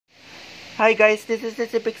Hi guys, this is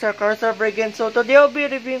the Pixar crossover again. So today I'll be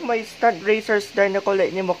reviewing my Stunt Racers DINOCO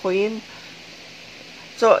Lightning Mcqueen.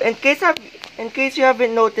 So in case you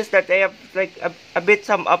haven't noticed that I have like a bit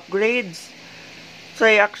some upgrades. So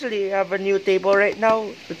I actually have a new table right now,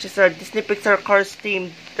 which is a Disney Pixar Cars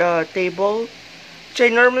themed table. Which I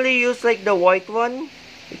normally use like the white one,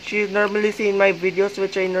 which you normally see in my videos,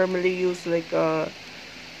 which I normally use like the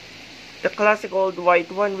classic old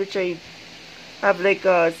white one, which I have like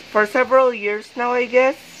for several years now, I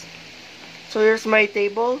guess. So here's my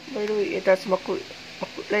table. By the way, it has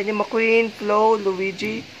Lightning McQueen, Flo,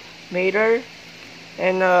 Luigi, Mater,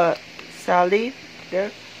 and Sally. There,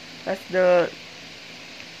 that's the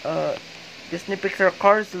Disney Pixar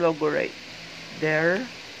Cars logo right there.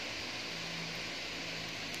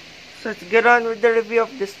 So let's get on with the review of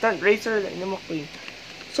the Stunt Racer Lightning McQueen.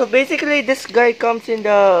 So basically, this guy comes in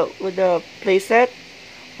with the playset.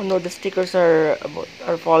 Oh no, the stickers are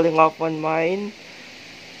falling off on mine.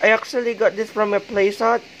 I actually got this from a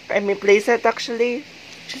playset actually.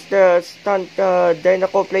 Just the Stunt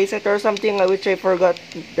DINOCO playset or something, which I forgot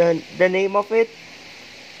the name of it.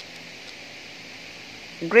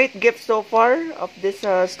 Great gift so far of this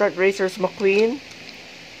Stunt Racers McQueen.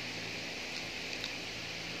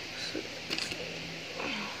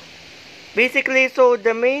 Basically, so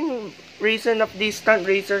the main reason of these Stunt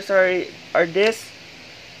Racers are this.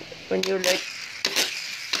 When you like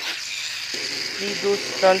they do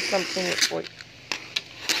stunt something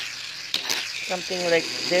like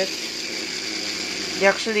this, they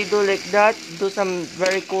actually do like that, do some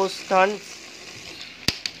very cool stunts.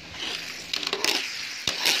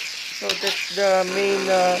 So that's the main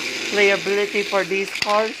playability for these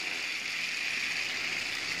cars.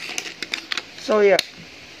 So yeah,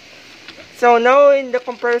 so now in the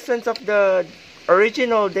comparisons of the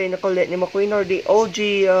original DINOCO Lightning McQueen or the OG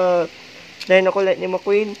DINOCO Lightning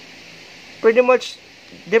McQueen, pretty much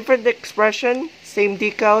different expression, same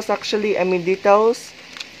decals actually. I mean details.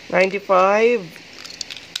 95.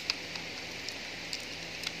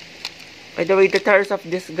 By the way, the tires of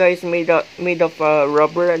this guy is made of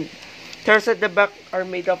rubber, and tires at the back are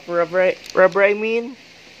made of rubber. I mean,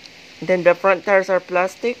 then the front tires are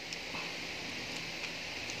plastic.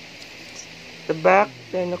 The back,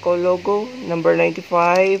 DINOCO logo, number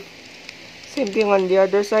 95. Same thing on the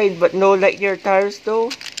other side, but no Lightyear tires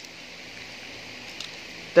though.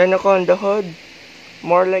 DINOCO on the hood,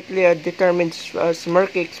 more likely a determined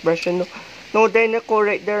smirky expression. No DINOCO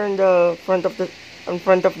right there in the front of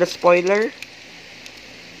the spoiler.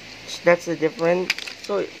 That's the difference.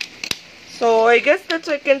 So I guess that's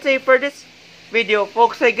what I can say for this video,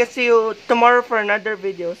 folks. I guess see you tomorrow for another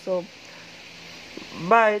video. So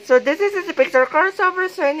bye. So this is the Pixar crossover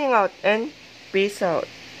signing out, and peace out.